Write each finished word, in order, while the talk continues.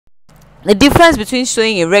The difference between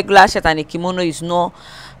sewing a regular shirt and a kimono is not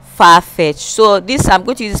far-fetched. So this, I'm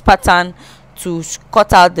going to use this pattern to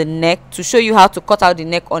cut out the neck, to show you how to cut out the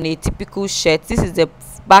neck on a typical shirt. This is the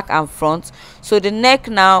back and front. So the neck,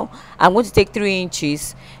 now I'm going to take 3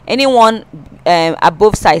 inches. Anyone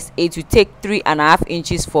above size 8 you take 3.5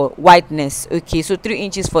 inches for wideness. Okay, so 3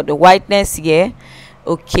 inches for the wideness here.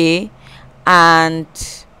 Okay, and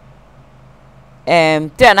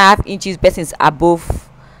 3.5 inches persons above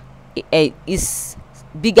is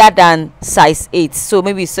bigger than size 8. So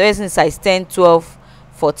maybe size 10, 12,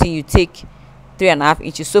 14, you take 3.5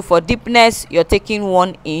 inches. So for deepness, you're taking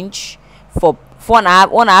 1 inch. For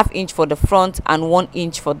 1.5 inch for the front and 1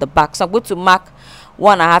 inch for the back. So I'm going to mark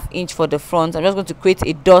 1.5 inch for the front. I'm just going to create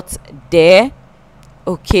a dot there.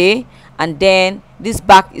 Okay, and then this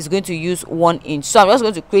back is going to use 1 inch. So I'm just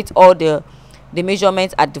going to create all the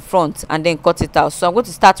measurements at the front and then cut it out. So I'm going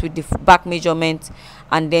to start with the back measurement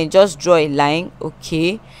and then just draw a line.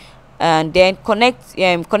 Okay, and then connect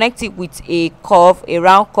it with a curve, a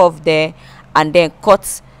round curve there, and then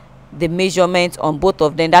cut the measurement on both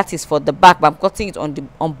of them. That is for the back, but I'm cutting it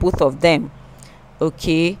on both of them.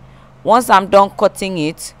 Okay, once I'm done cutting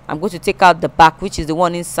it, I'm going to take out the back, which is the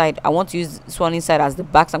one inside. I want to use this one inside as the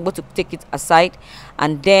back, so I'm going to take it aside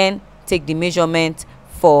and then take the measurement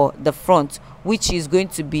for the front, which is going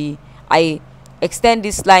to be, I extend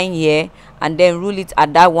this line here and then rule it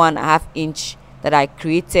at that 1.5 inch that I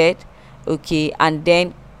created. Okay, and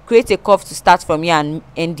then create a curve to start from here and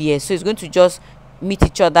end here. So it's going to just meet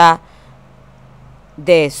each other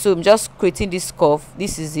there. So I'm just creating this curve.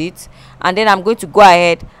 This is it, and then I'm going to go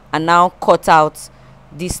ahead and now cut out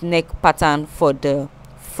this neck pattern for the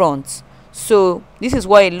front. So this is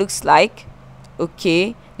what it looks like.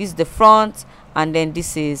 Okay, this is the front and then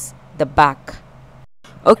this is the back.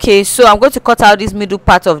 Okay, so I'm going to cut out this middle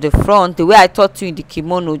part of the front the way I taught you in the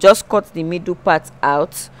kimono. Just cut the middle part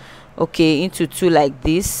out, okay, into 2 like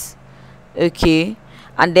this. Okay,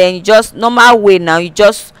 and then you just normal way, now you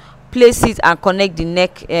just place it and connect the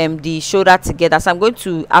neck the shoulder together. So I'm going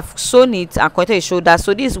to have sewn it and connect the shoulder.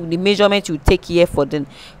 So this is the measurement you take here for the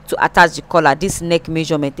to attach the collar. This neck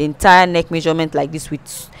measurement, the entire neck measurement, like this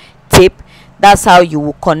with tape. That's how you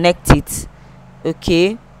will connect it.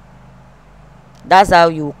 Okay, that's how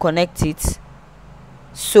you will connect it.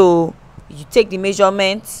 So you take the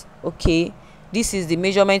measurement. Okay, this is the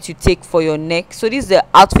measurement you take for your neck. So this is the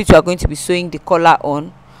outfit you are going to be sewing the collar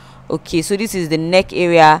on. Okay, so this is the neck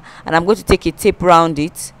area and I'm going to take a tape around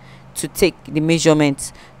it to take the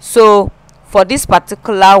measurement. So for this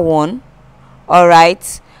particular one, all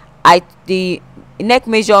right, the neck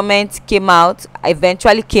measurement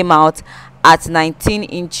eventually came out at 19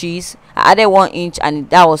 inches. I added 1 inch and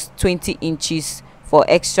that was 20 inches for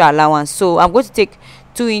extra allowance. So I'm going to take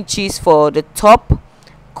 2 inches for the top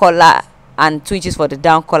collar and 2 inches for the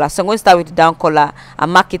down collar. So I'm going to start with the down collar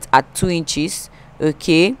and mark it at 2 inches.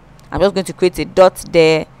 Okay, I'm just going to create a dot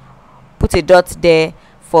there, put a dot there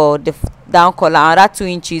for the down collar, another 2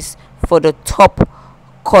 inches for the top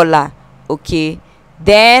collar. Okay,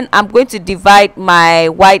 then I'm going to divide my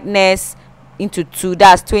wideness into 2.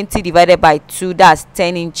 That's 20 divided by 2, that's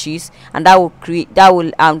 10 inches, and I'm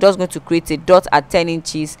just going to create a dot at 10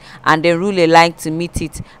 inches and then rule a line to meet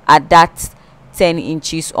it at that 10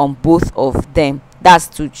 inches on both of them. That's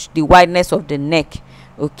to the wideness of the neck.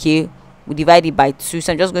 Okay, we divide it by 2,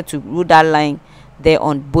 so I'm just going to rule that line there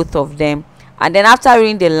on both of them. And then after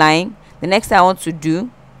ruling the line, the next thing I want to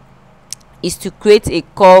do is to create a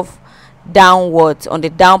curve downwards on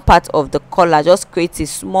the down part of the collar. Just create a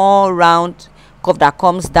small round curve that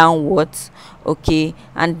comes downwards. Okay,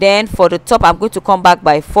 and then for the top, I'm going to come back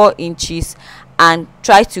by 4 inches and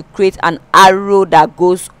try to create an arrow that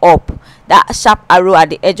goes up, that sharp arrow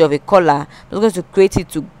at the edge of a collar. I'm going to create it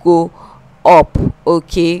to go up.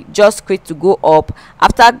 Okay, just create to go up.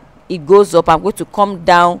 After it goes up, I'm going to come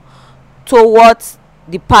down towards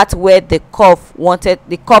the part where the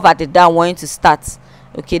curve at the down wanted to start.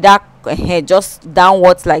 Okay, that head just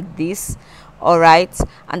downwards like this. All right,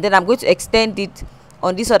 and then I'm going to extend it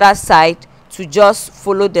on this other side to just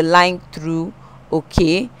follow the line through.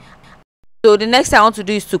 Okay, so the next thing I want to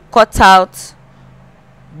do is to cut out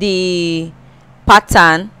the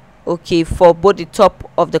pattern, okay, for both the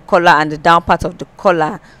top of the collar and the down part of the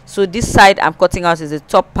collar. So this side I'm cutting out is the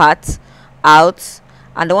top part out,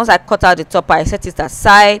 and then once I cut out the top part, I set it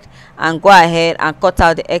aside and go ahead and cut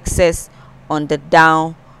out the excess on the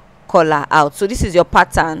down collar out. So this is your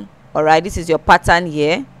pattern. All right, this is your pattern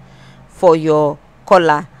here for your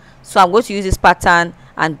collar. So I'm going to use this pattern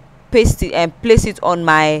and paste it and place it on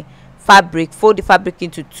my fabric, fold the fabric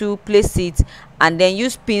into 2, place it, and then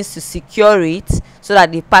use pins to secure it so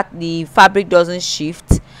that the fabric doesn't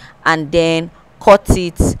shift, and then cut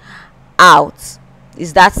it out.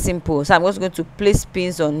 It's that simple. So I'm just going to place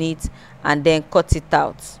pins on it and then cut it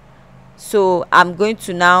out. So I'm going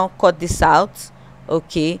to now cut this out.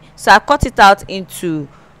 Okay, so I cut it out into,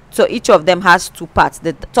 so each of them has two parts.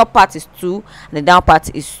 The top part is 2 and the down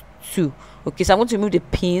part is 2. Okay, so I'm going to remove the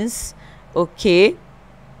pins. Okay,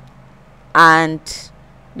 and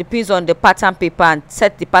the pins on the pattern paper, and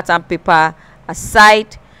set the pattern paper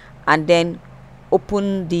aside, and then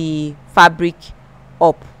open the fabric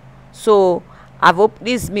up. So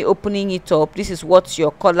this is me opening it up. This is what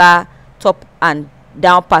your collar top and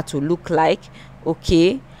down part will look like.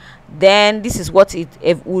 Okay, then this is what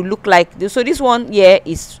it will look like. So this one here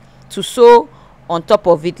is to sew on top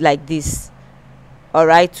of it like this. All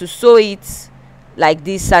right, to sew it like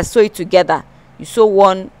this, I sew it together. You sew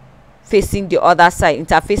one facing the other side,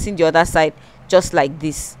 interfacing the other side, just like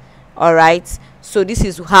this. All right, so this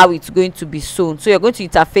is how it's going to be sewn. So you're going to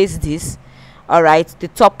interface this, all right, the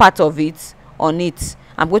top part of it on it.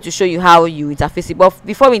 I'm going to show you how you interface it, but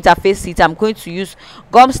before we interface it, I'm going to use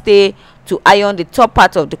gum stay to iron the top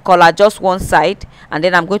part of the collar, just one side, and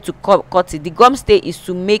then I'm going to cut it. The gum stay is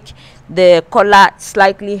to make the collar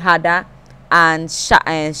slightly harder and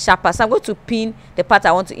sharper. So I'm going to pin the part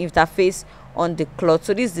I want to interface on the cloth.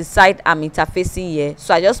 So this is the side I'm interfacing here,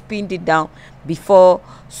 so I just pinned it down before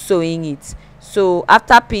sewing it. So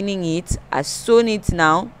after pinning it, I've sewn it.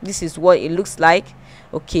 Now this is what it looks like.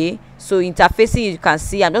 Okay, so interfacing, you can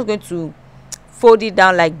see I'm just going to fold it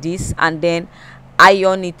down like this and then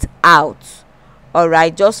iron it out. All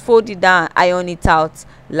right, just fold it down, iron it out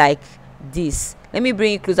like this. Let me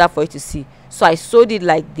bring it closer for you to see. So I sewed it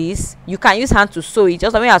like this. You can use hand to sew it,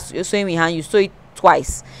 just like when you're sewing with hand, you sew it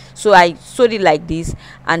twice. So I sewed it like this,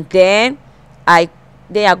 and then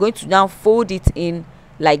they are going to now fold it in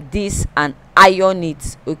like this and iron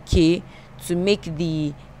it, okay, to make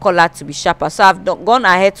the collar to be sharper. So I've gone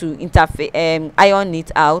ahead to iron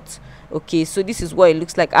it out. Okay, so this is what it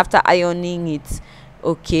looks like after ironing it.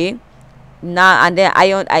 Okay, now, and then I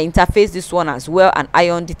interface this one as well and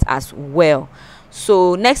ironed it as well.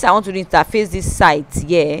 So next I want to interface this side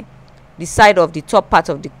here, the side of the top part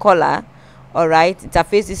of the collar. All right,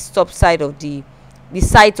 interface this top side of the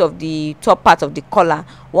side of the top part of the collar.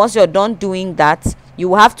 Once you're done doing that, you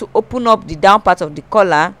will have to open up the down part of the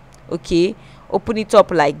collar. Okay, open it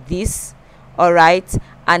up like this. All right,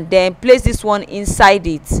 and then place this one inside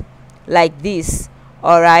it like this.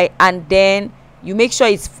 All right, and then you make sure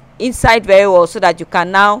it's inside very well, so that you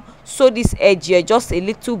can now sew this edge here just a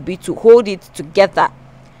little bit to hold it together.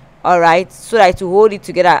 All right, so that to hold it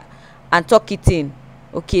together and tuck it in.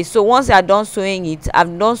 Okay, so once you are done sewing it,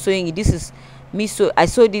 I'm done sewing it. This is me, so I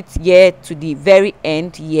sewed it here to the very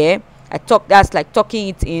end here. That's like tucking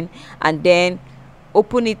it in, and then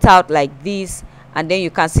open it out like this, and then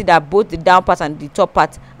you can see that both the down part and the top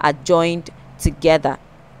part are joined together.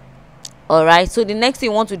 All right, so the next thing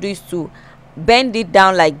you want to do is to bend it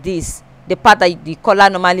down like this, the part that the collar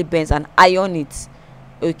normally bends, and iron it.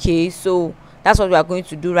 Okay, so that's what we are going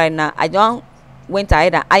to do right now. I don't went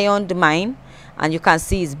ahead and ironed mine, and you can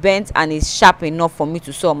see it's bent and it's sharp enough for me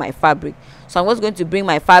to sew my fabric. So I'm just going to bring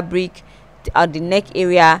my fabric at the neck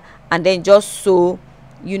area and then just sew,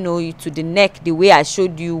 you know, to the neck the way I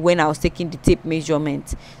showed you when I was taking the tape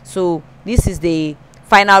measurement. So this is the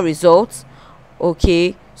final result.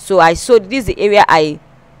 Okay, so I sewed, this is the area I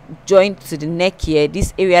joined to the neck here,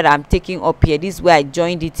 this area that I'm taking up here, this is where I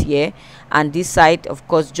joined it here, and this side of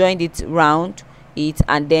course joined it round it,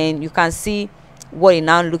 and then you can see what it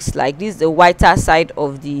now looks like. This is the whiter side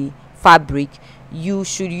of the fabric. You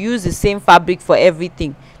should use the same fabric for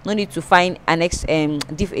everything. No need to find a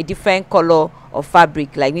different color of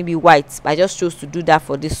fabric, like maybe white. I just chose to do that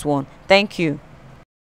for this one. Thank you.